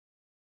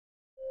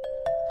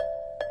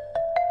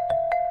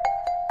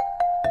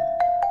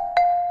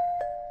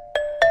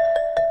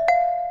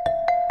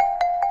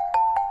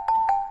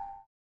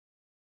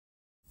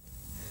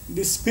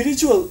the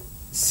spiritual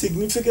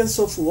significance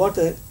of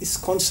water is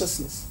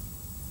consciousness.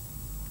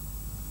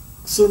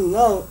 So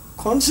now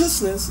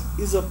consciousness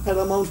is of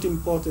paramount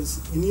importance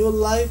in your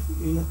life,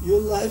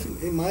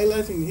 in my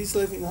life, in his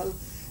life, in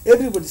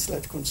everybody's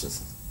life.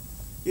 Consciousness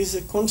is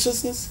a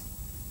consciousness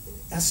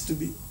has to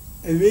be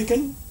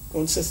awakened.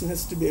 Consciousness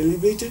has to be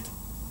elevated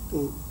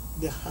to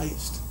the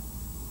highest.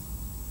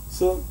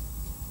 So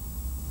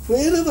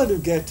wherever you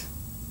get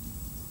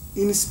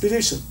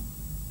inspiration,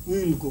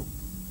 we will go.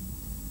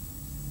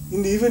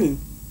 In the evening,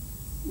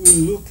 we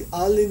will look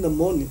early in the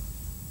morning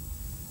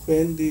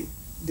when the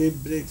day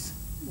breaks.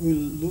 We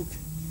will look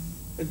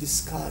at the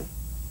sky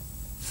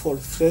for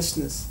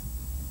freshness,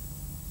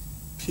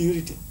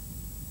 purity.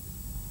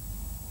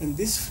 And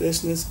this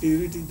freshness,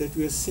 purity that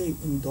we are seeing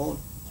in dawn,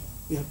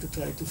 we have to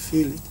try to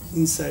feel it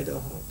inside our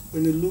heart.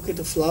 When you look at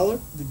a flower,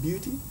 the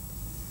beauty,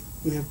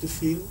 we have to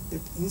feel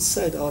that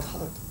inside our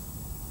heart,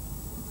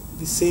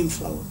 the same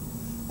flower.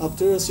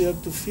 Afterwards, you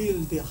have to feel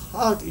the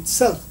heart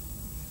itself.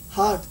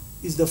 Heart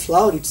is the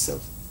flower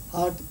itself.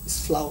 Heart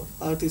is flower.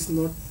 Heart is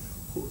not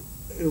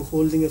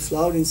holding a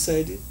flower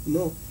inside it.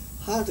 No,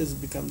 heart has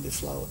become the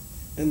flower.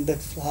 And that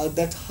flower,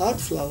 that heart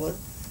flower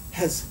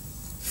has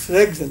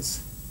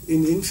fragrance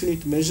in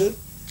infinite measure,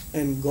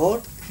 and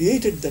God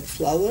created that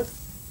flower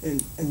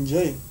and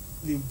enjoying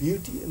the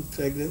beauty and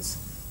fragrance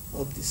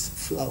of this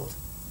flower.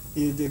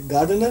 The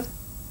gardener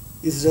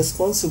is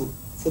responsible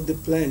for the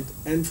plant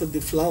and for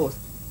the flower.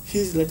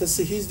 Let us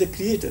say he is the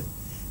creator.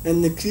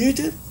 And the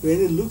creator, when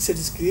he looks at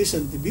his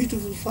creation, the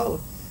beautiful flower,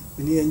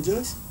 when he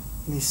enjoys,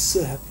 he is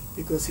so happy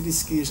because it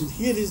is creation.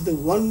 Here is the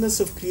oneness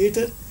of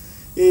creator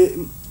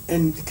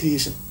and the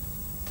creation.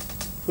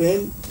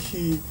 When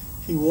he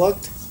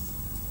worked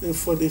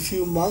for a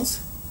few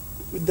months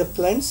with the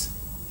plants,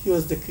 he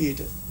was the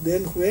creator.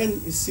 Then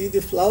when you see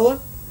the flower,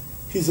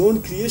 his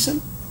own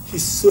creation,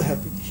 he's so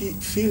happy. He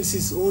feels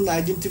his own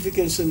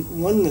identification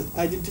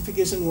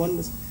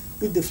oneness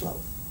with the flower.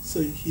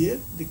 So here,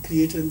 the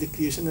creator and the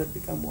creation have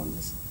become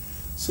oneness.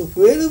 So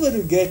wherever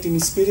you get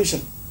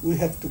inspiration, we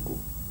have to go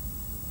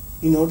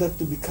in order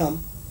to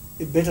become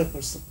a better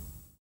person.